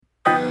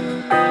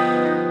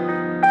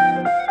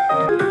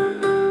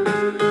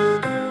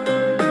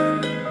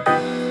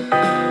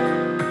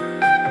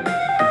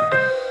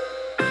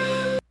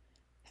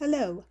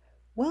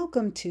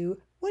Welcome to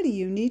What Do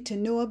You Need to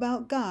Know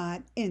About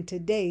God in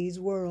Today's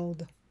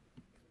World?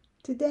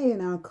 Today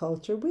in our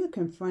culture, we're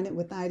confronted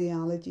with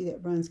ideology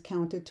that runs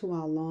counter to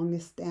our long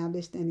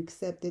established and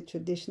accepted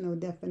traditional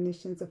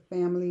definitions of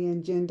family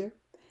and gender,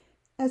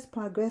 as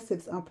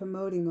progressives are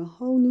promoting a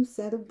whole new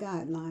set of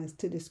guidelines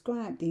to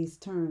describe these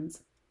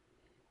terms,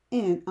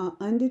 and are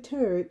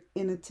undeterred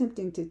in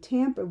attempting to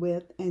tamper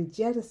with and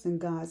jettison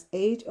God's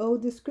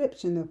age-old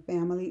description of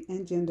family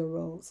and gender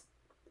roles.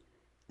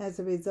 As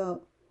a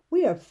result,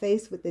 we are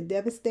faced with the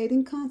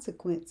devastating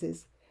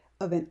consequences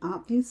of an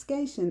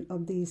obfuscation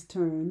of these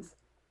terms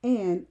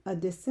and a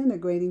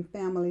disintegrating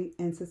family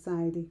and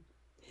society.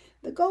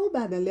 The goal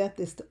by the left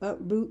is to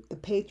uproot the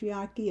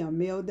patriarchy or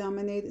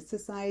male-dominated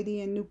society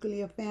and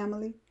nuclear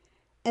family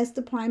as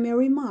the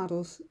primary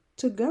models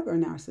to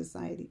govern our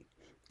society,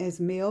 as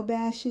male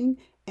bashing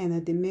and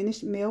a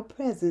diminished male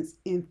presence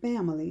in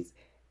families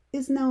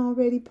is now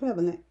already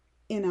prevalent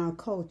in our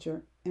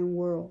culture and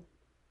world.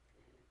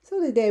 So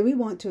today we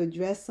want to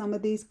address some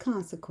of these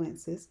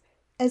consequences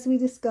as we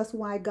discuss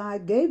why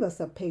God gave us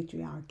a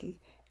patriarchy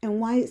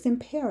and why it's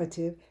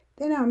imperative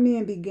that our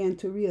men begin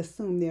to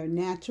reassume their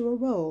natural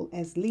role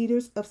as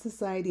leaders of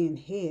society and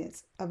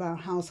heads of our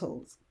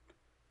households.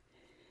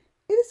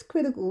 It is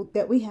critical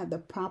that we have the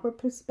proper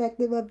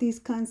perspective of these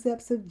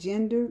concepts of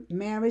gender,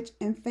 marriage,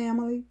 and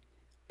family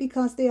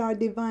because they are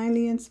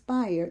divinely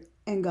inspired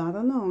and God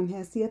alone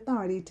has the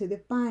authority to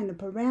define the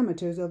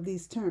parameters of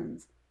these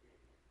terms,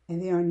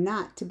 and they are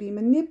not to be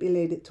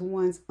manipulated to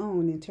one's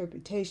own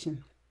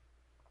interpretation.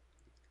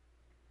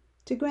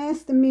 To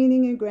grasp the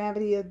meaning and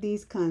gravity of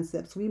these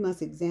concepts, we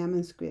must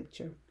examine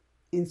Scripture.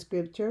 In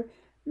Scripture,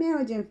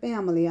 marriage and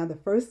family are the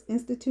first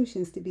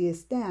institutions to be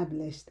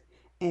established,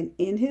 and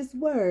in His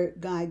Word,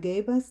 God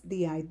gave us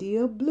the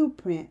ideal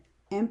blueprint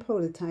and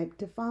prototype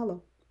to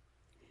follow.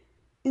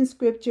 In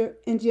Scripture,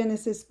 in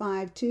Genesis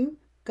 5:2,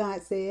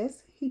 God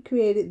says He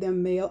created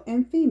them male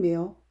and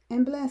female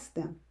and blessed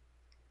them.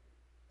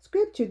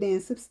 Scripture then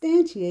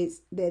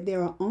substantiates that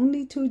there are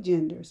only two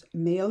genders,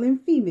 male and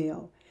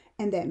female,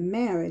 and that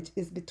marriage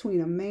is between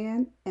a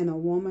man and a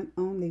woman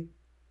only.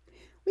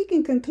 We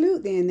can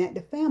conclude then that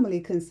the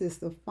family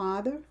consists of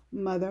father,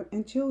 mother,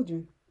 and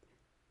children.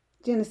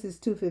 Genesis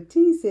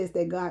 2:15 says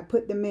that God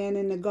put the man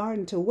in the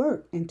garden to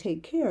work and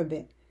take care of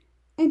it,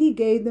 and He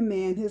gave the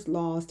man His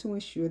laws to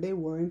ensure they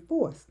were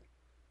enforced.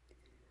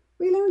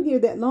 We learn here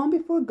that long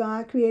before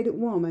God created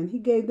woman, He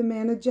gave the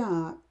man a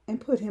job and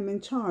put him in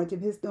charge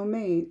of his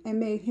domain and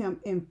made him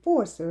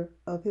enforcer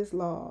of His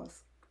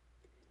laws.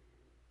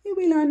 Here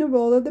we learn the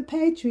role of the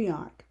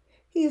patriarch.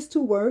 He is to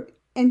work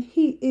and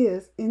he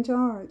is in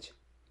charge.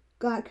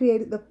 God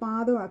created the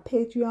father or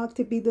patriarch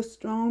to be the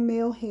strong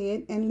male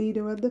head and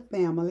leader of the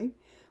family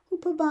who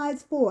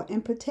provides for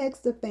and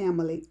protects the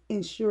family,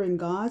 ensuring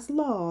God's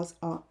laws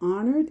are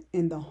honored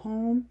in the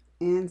home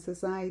and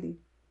society.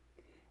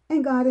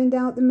 And God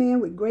endowed the man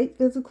with great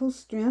physical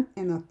strength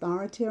and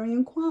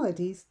authoritarian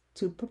qualities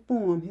to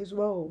perform his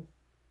role.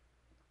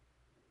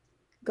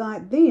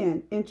 God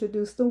then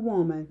introduced the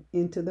woman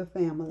into the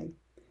family.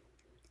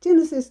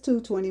 Genesis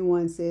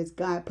 2:21 says,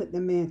 God put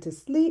the man to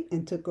sleep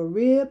and took a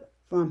rib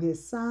from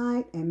his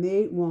side and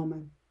made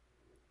woman.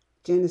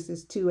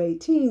 Genesis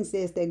 2:18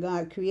 says that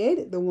God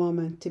created the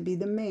woman to be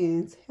the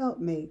man's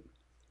helpmate.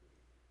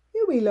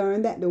 Here we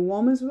learn that the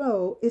woman's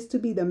role is to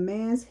be the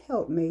man's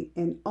helpmate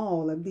in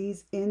all of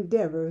these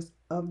endeavors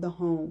of the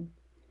home.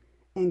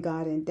 And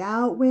God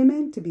endowed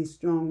women to be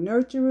strong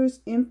nurturers,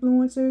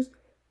 influencers,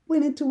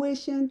 with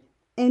intuition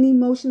and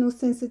emotional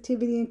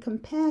sensitivity and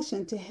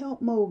compassion to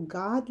help mold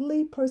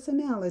godly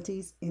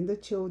personalities in the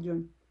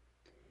children.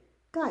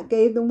 God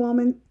gave the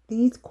woman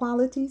these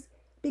qualities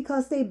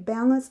because they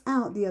balance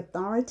out the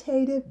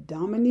authoritative,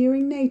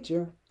 domineering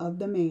nature of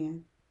the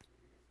man.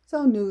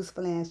 So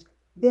newsflash,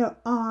 there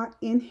are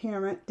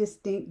inherent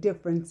distinct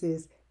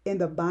differences in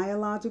the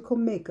biological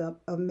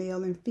makeup of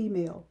male and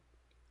female.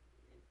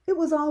 It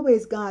was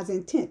always God's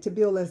intent to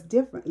build us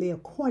differently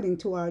according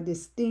to our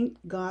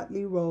distinct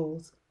godly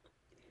roles.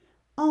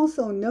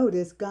 Also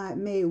notice God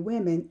made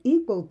women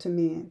equal to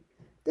men.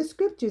 The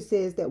scripture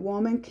says that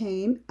woman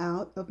came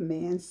out of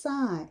man's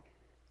side,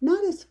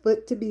 not his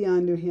foot to be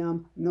under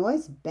him, nor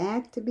his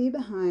back to be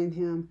behind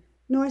him,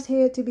 nor his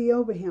head to be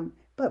over him,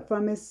 but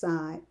from his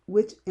side,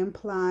 which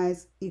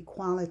implies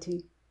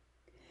equality.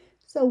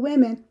 So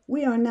women,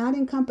 we are not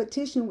in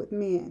competition with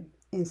men.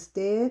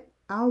 Instead,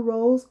 our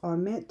roles are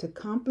meant to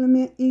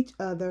complement each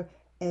other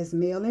as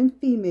male and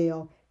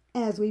female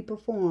as we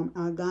perform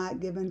our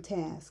God-given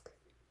task.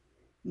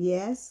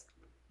 Yes,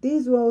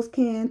 these roles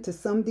can to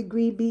some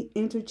degree be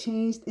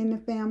interchanged in the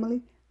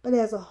family, but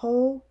as a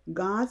whole,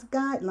 God's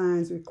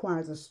guidelines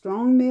requires a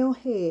strong male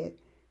head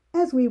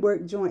as we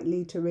work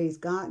jointly to raise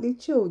godly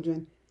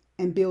children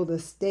and build a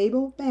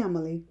stable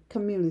family,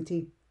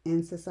 community,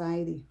 and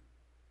society.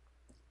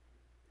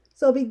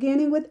 So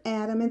beginning with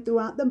Adam and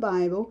throughout the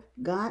Bible,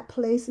 God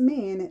placed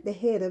man at the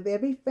head of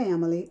every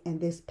family,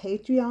 and this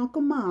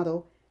patriarchal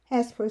model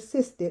has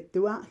persisted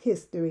throughout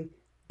history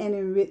and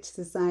enriched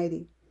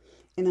society.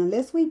 And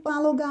unless we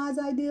follow God's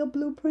ideal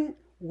blueprint,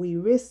 we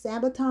risk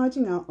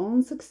sabotaging our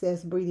own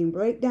success, breeding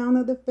breakdown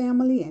of the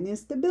family and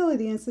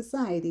instability in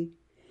society,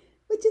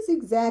 which is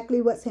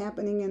exactly what's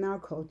happening in our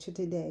culture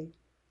today.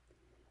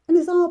 And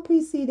it's all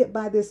preceded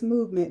by this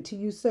movement to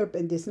usurp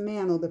and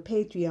dismantle the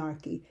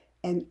patriarchy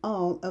and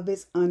all of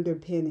its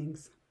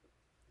underpinnings.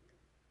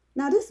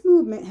 Now, this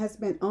movement has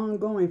been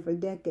ongoing for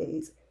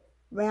decades.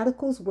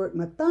 Radicals work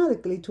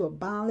methodically to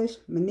abolish,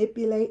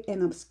 manipulate,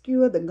 and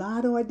obscure the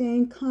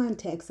God-ordained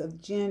context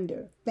of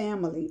gender,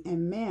 family,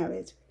 and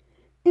marriage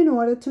in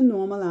order to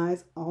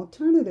normalize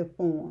alternative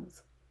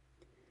forms.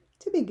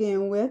 To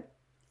begin with,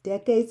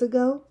 decades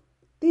ago,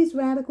 these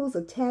radicals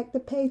attacked the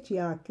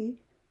patriarchy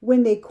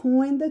when they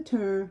coined the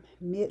term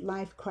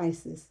midlife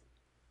crisis.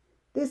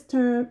 This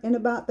term, in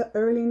about the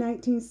early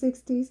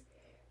 1960s,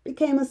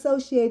 became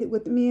associated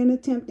with men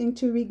attempting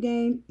to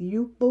regain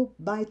youthful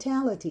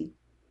vitality.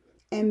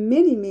 And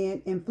many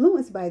men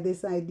influenced by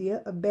this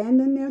idea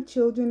abandoned their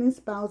children and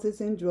spouses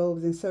in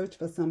droves in search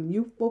for some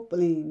youthful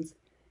flings.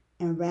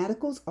 And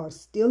radicals are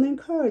still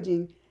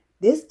encouraging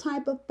this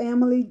type of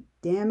family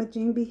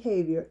damaging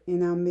behavior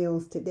in our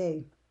males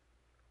today.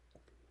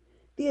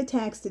 The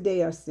attacks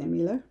today are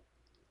similar.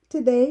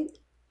 Today,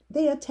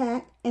 they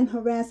attack and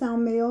harass our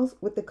males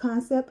with the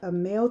concept of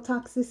male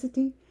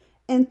toxicity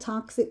and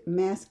toxic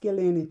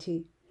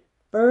masculinity,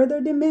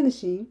 further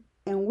diminishing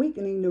and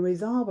weakening the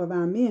resolve of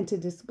our men to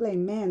display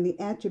manly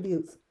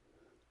attributes.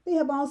 They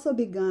have also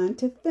begun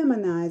to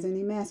feminize and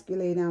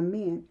emasculate our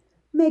men,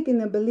 making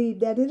them believe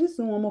that it is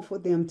normal for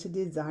them to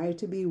desire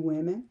to be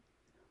women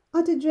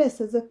or to dress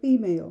as a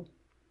female.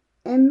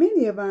 And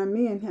many of our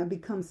men have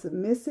become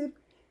submissive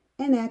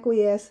and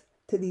acquiesce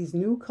to these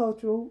new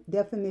cultural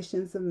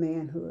definitions of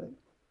manhood.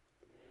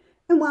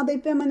 And while they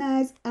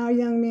feminize our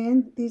young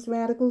men, these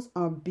radicals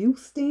are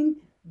boosting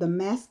the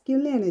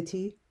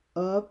masculinity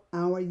of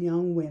our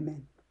young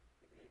women.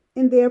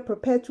 In their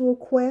perpetual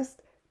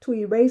quest to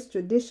erase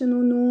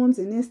traditional norms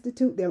and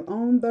institute their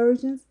own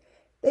versions,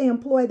 they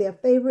employ their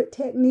favorite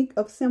technique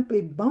of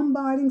simply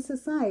bombarding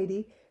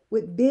society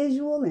with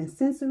visual and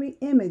sensory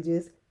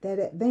images that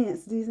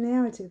advance these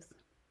narratives.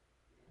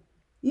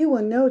 You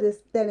will notice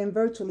that in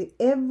virtually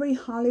every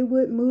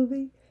Hollywood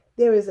movie,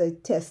 there is a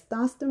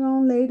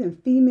testosterone-laden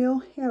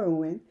female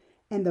heroine,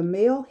 and the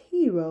male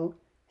hero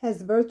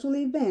has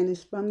virtually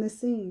vanished from the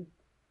scene.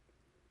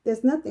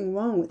 There's nothing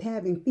wrong with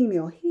having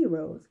female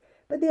heroes,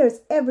 but there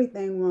is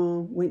everything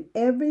wrong when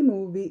every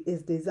movie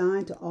is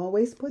designed to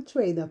always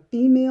portray the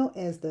female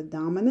as the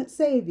dominant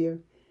savior,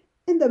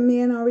 and the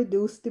men are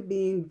reduced to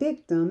being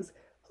victims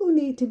who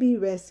need to be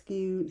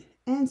rescued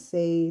and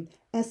saved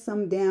as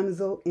some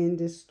damsel in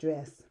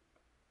distress.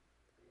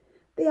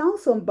 They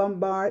also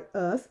bombard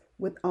us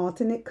with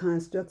alternate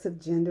constructs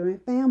of gender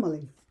and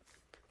family.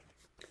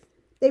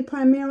 They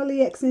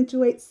primarily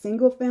accentuate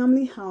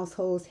single-family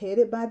households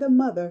headed by the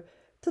mother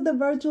to the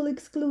virtual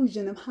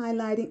exclusion of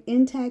highlighting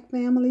intact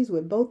families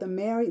with both a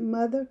married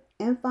mother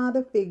and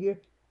father figure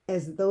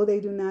as though they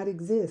do not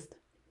exist.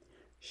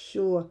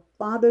 Sure,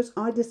 fathers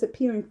are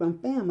disappearing from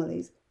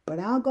families, but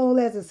our goal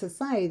as a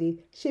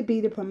society should be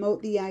to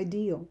promote the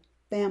ideal,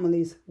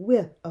 families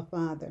with a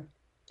father.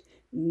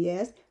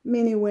 Yes,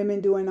 many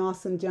women do an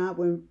awesome job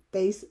when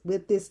faced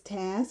with this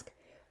task,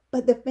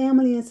 but the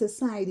family and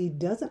society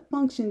doesn't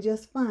function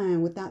just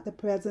fine without the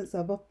presence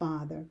of a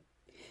father.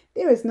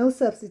 There is no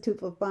substitute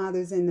for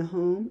fathers in the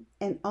home,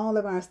 and all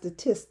of our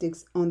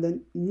statistics on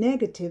the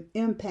negative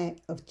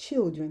impact of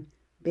children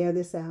bear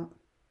this out.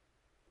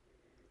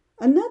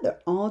 Another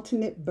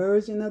alternate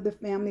version of the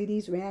family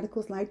these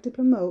radicals like to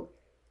promote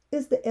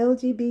is the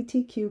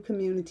LGBTQ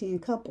community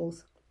and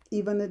couples,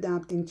 even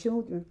adopting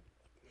children.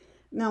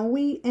 Now,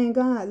 we and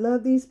God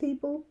love these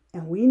people,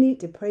 and we need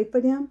to pray for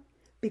them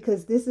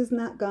because this is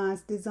not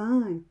God's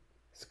design.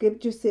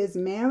 Scripture says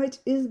marriage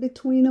is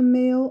between a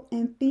male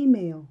and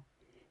female.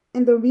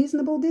 And the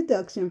reasonable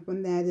deduction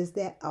from that is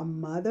that a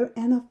mother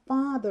and a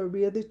father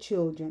rear the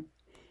children.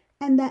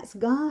 And that's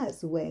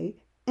God's way,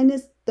 and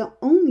it's the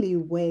only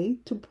way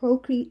to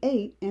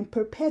procreate and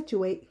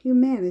perpetuate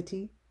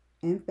humanity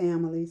and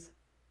families.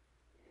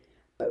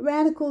 But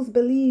radicals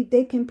believe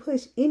they can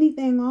push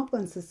anything off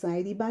on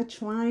society by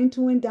trying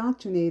to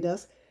indoctrinate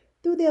us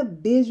through their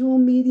visual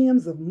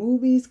mediums of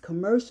movies,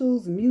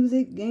 commercials,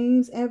 music,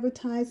 games,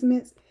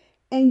 advertisements,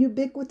 and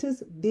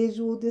ubiquitous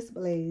visual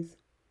displays.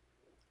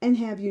 And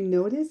have you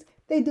noticed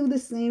they do the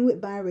same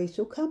with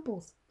biracial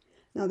couples?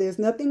 Now, there's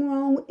nothing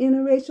wrong with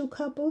interracial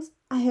couples.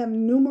 I have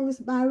numerous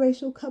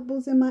biracial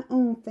couples in my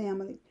own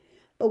family.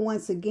 But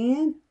once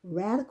again,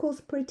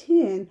 radicals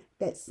pretend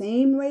that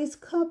same-race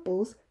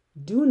couples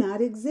do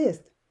not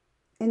exist.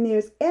 And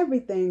there's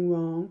everything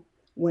wrong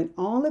when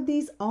all of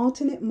these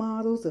alternate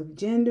models of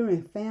gender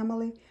and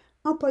family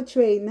are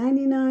portrayed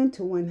 99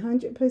 to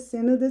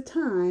 100% of the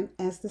time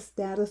as the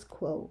status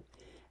quo.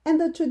 And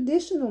the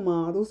traditional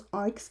models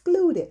are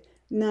excluded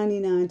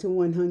 99 to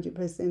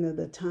 100% of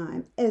the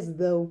time as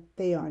though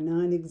they are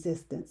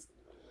non-existent.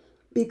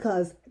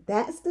 Because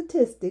that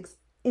statistics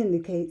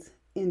indicates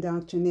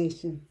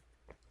indoctrination.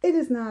 It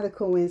is not a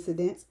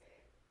coincidence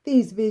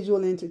These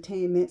visual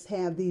entertainments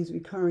have these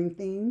recurring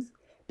themes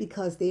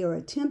because they are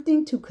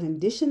attempting to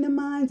condition the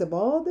minds of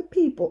all the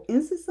people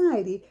in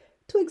society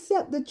to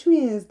accept the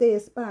trends they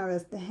aspire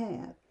us to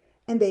have,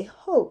 and they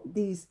hope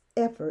these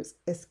efforts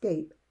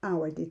escape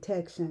our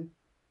detection.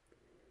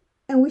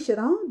 And we should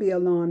all be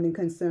alarmed and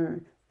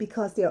concerned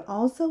because they're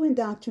also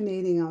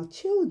indoctrinating our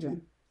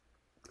children,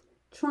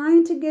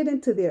 trying to get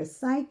into their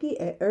psyche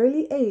at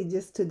early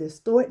ages to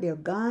distort their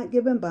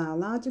God-given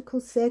biological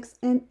sex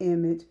and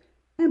image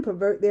and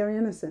pervert their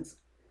innocence.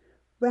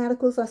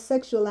 Radicals are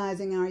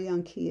sexualizing our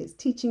young kids,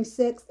 teaching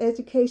sex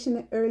education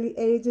at early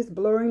ages,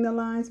 blurring the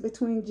lines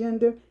between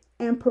gender,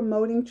 and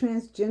promoting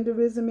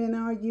transgenderism in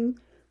our youth,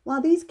 while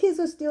these kids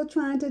are still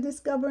trying to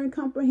discover and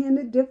comprehend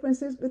the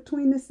differences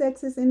between the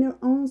sexes in their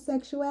own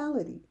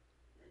sexuality.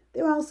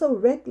 They're also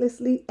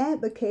recklessly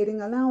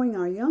advocating allowing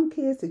our young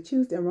kids to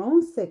choose their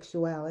own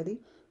sexuality,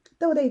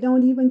 though they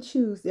don't even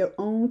choose their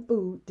own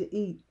food to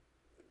eat.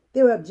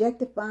 They're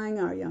objectifying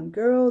our young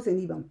girls and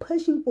even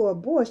pushing for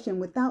abortion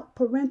without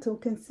parental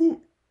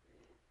consent.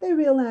 They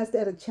realize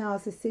that a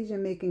child's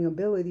decision-making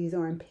abilities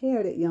are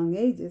impaired at young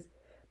ages,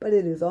 but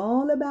it is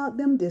all about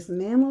them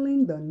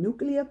dismantling the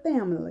nuclear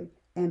family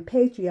and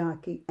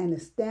patriarchy and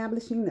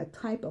establishing the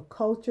type of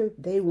culture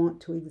they want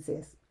to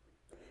exist.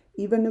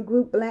 Even the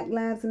group Black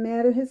Lives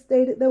Matter has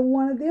stated that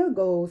one of their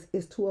goals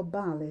is to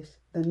abolish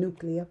the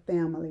nuclear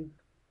family.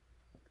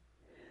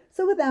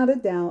 So without a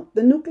doubt,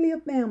 the nuclear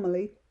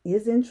family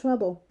is in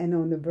trouble and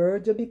on the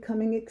verge of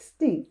becoming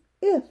extinct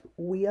if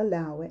we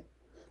allow it,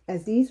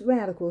 as these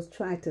radicals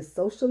try to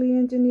socially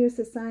engineer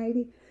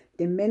society,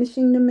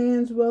 diminishing the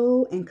man's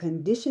role and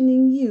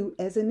conditioning you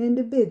as an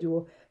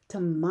individual to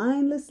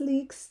mindlessly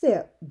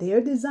accept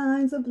their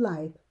designs of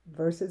life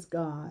versus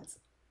God's.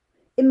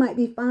 It might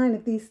be fine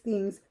if these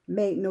things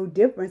made no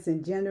difference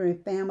and gender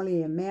and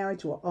family and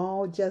marriage were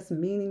all just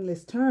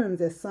meaningless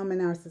terms as some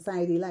in our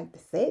society like to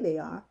say they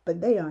are,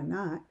 but they are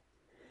not.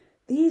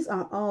 These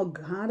are all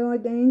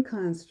God-ordained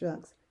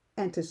constructs,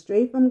 and to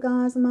stray from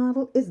God's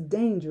model is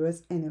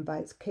dangerous and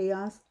invites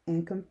chaos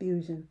and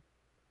confusion.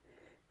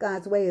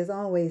 God's way is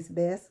always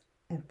best,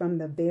 and from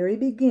the very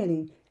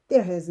beginning,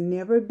 there has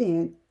never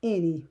been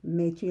any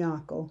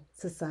matriarchal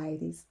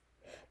societies.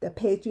 The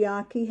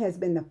patriarchy has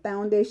been the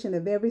foundation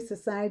of every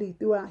society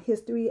throughout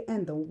history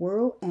and the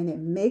world, and it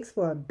makes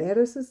for a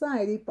better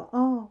society for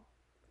all.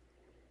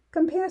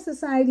 Compare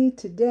society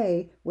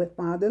today with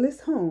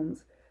fatherless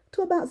homes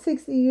to about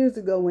 60 years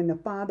ago when the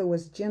father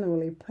was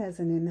generally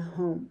present in the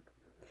home.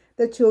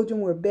 The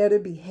children were better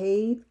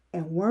behaved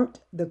and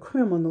weren't the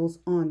criminals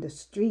on the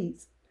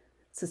streets.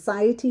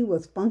 Society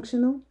was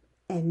functional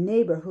and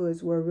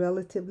neighborhoods were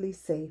relatively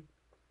safe.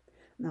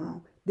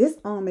 Now, this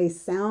all may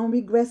sound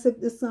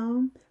regressive to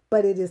some,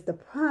 but it is the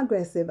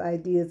progressive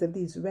ideas of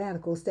these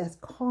radicals that's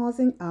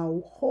causing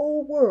our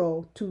whole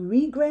world to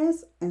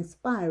regress and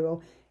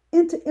spiral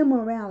into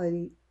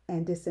immorality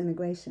and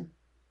disintegration.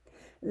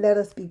 Let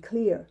us be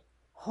clear.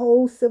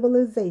 Whole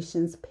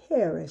civilizations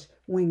perish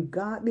when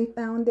godly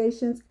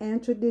foundations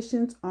and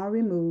traditions are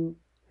removed.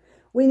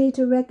 We need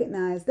to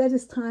recognize that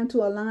it's time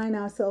to align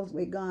ourselves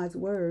with God's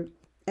word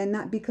and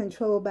not be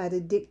controlled by the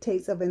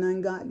dictates of an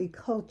ungodly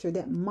culture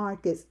that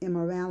markets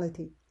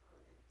immorality.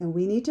 And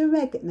we need to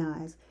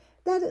recognize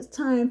that it's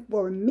time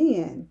for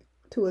men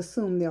to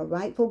assume their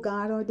rightful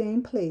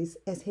God-ordained place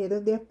as head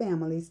of their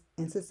families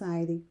and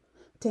society,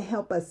 to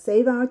help us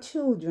save our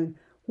children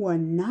who are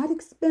not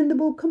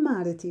expendable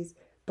commodities,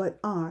 but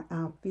are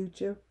our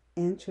future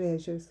and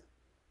treasures.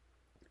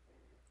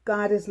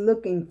 God is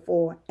looking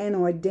for and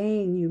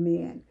ordained you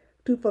men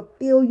to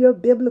fulfill your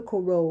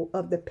biblical role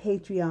of the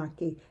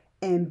patriarchy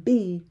and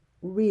be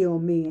real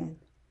men.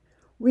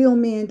 Real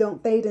men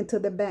don't fade into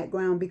the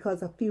background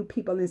because a few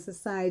people in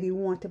society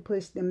want to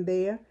push them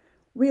there.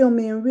 Real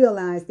men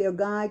realize their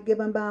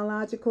God-given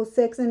biological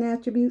sex and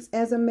attributes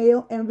as a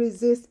male and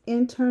resist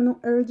internal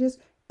urges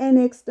and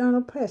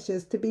external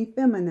pressures to be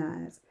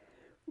feminized.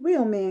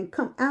 Real men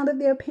come out of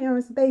their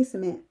parents'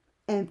 basement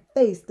and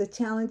face the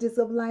challenges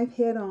of life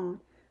head on,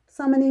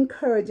 summoning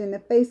courage in the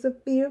face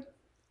of fear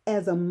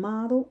as a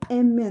model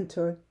and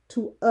mentor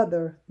to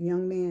other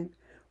young men.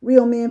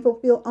 Real men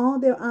fulfill all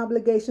their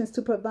obligations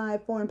to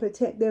provide for and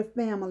protect their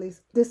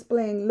families,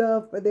 displaying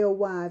love for their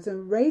wives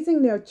and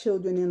raising their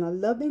children in a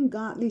loving,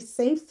 godly,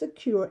 safe,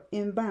 secure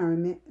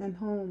environment and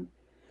home.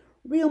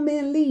 Real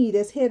men lead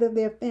as head of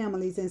their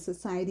families and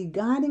society,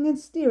 guiding and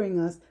steering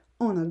us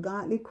on a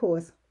godly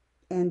course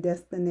and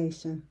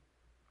destination.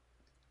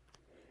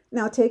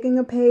 Now, taking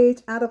a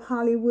page out of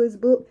Hollywood's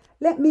book,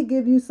 let me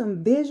give you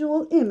some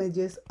visual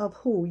images of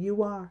who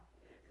you are.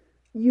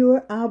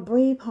 You're our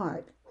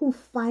Braveheart who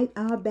fight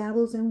our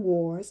battles and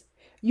wars.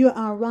 You're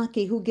our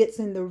Rocky who gets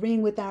in the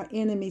ring with our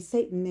enemy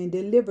Satan and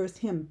delivers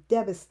him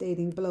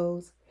devastating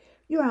blows.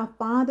 You're our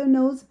Father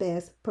knows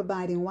best,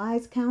 providing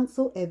wise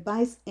counsel,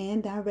 advice,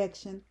 and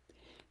direction.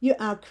 You're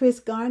our Chris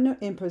Gardner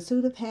in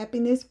pursuit of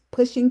happiness,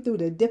 pushing through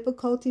the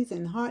difficulties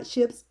and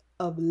hardships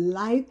of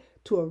life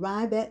to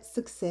arrive at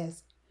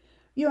success.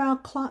 You're our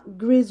Clark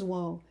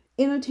Griswold,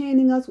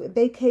 entertaining us with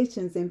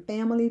vacations and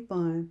family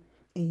fun.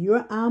 And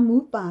you're our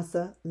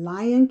Mufasa,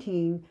 Lion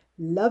King,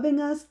 loving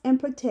us and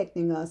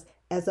protecting us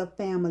as a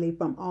family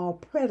from all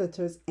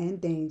predators and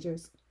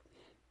dangers.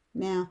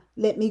 Now,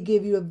 let me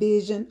give you a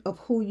vision of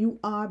who you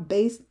are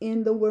based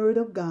in the Word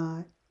of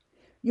God.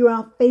 You're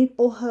our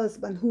faithful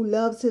husband who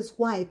loves his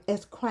wife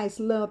as Christ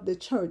loved the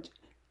church,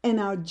 and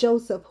our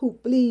Joseph who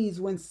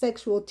flees when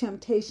sexual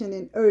temptation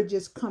and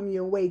urges come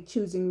your way,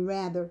 choosing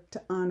rather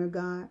to honor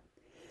God.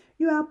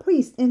 You're our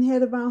priest and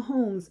head of our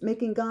homes,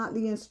 making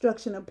godly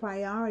instruction a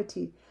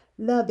priority,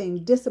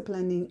 loving,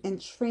 disciplining,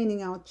 and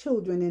training our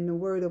children in the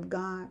Word of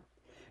God.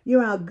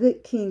 You're our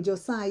good King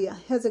Josiah,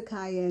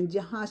 Hezekiah, and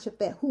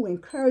Jehoshaphat, who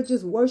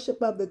encourages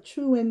worship of the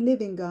true and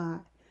living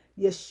God,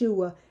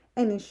 Yeshua,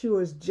 and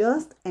ensures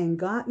just and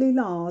godly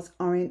laws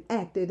are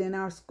enacted in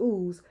our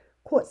schools,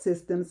 court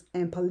systems,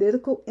 and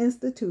political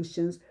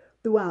institutions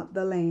throughout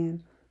the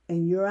land.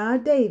 And you're our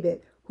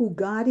David, who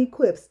God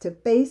equips to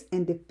face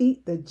and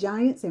defeat the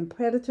giants and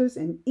predators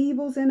and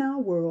evils in our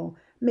world,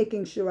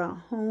 making sure our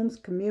homes,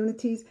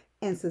 communities,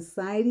 and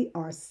society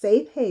are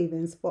safe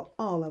havens for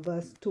all of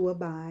us to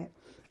abide.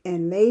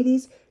 And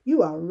ladies,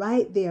 you are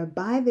right there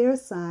by their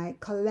side,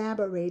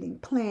 collaborating,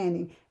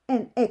 planning,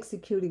 and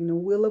executing the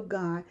will of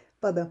God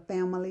for the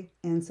family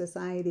and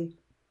society.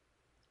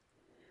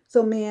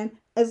 So, man,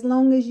 as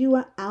long as you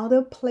are out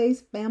of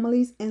place,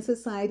 families and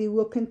society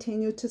will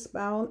continue to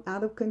spiral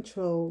out of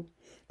control.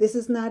 This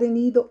is not an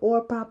either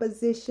or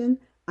proposition,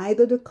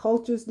 either the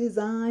culture's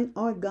design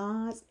or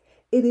God's.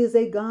 It is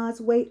a God's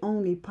way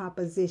only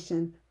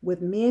proposition,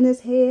 with men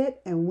as head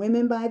and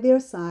women by their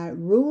side,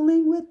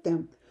 ruling with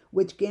them,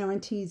 which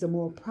guarantees a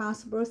more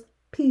prosperous,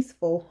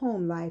 peaceful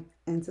home life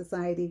and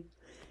society.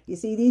 You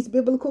see, these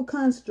biblical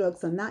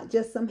constructs are not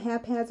just some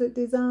haphazard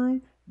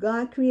design.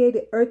 God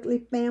created earthly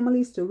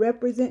families to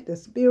represent the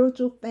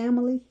spiritual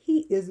family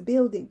He is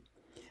building.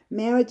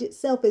 Marriage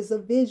itself is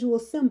a visual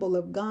symbol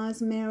of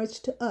God's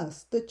marriage to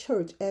us, the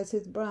church, as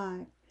His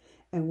bride.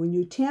 And when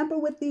you tamper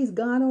with these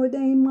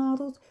God-ordained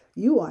models,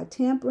 you are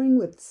tampering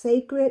with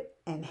sacred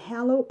and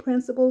hallowed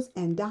principles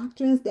and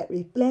doctrines that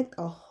reflect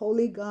a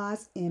holy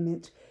God's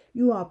image.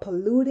 You are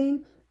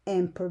polluting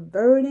and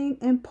perverting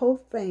and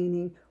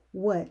profaning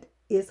what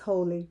is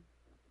holy.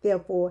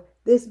 Therefore,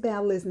 this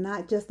battle is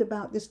not just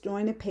about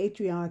destroying the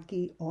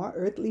patriarchy or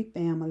earthly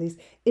families.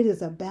 It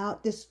is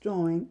about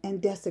destroying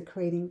and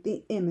desecrating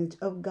the image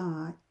of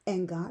God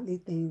and godly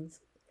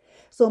things.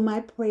 So my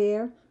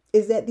prayer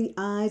is that the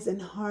eyes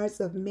and hearts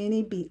of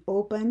many be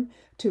open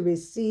to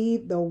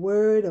receive the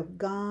word of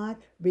God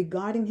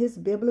regarding His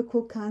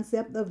biblical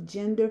concept of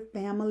gender,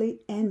 family,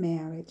 and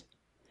marriage.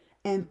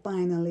 And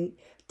finally,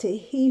 to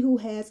he who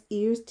has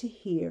ears to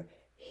hear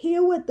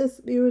what the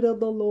Spirit of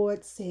the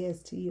Lord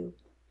says to you.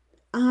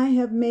 I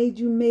have made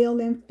you male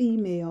and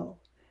female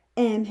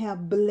and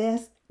have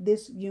blessed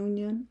this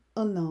union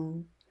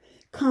alone.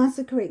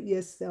 Consecrate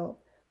yourself.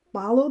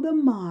 Follow the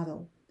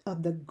model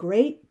of the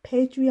great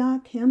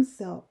patriarch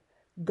himself,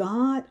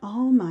 God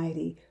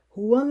Almighty,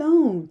 who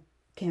alone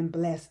can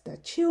bless the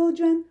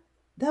children,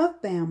 the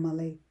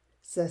family,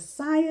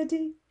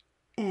 society,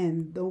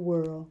 and the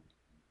world.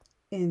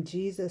 In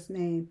Jesus'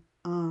 name,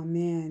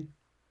 amen.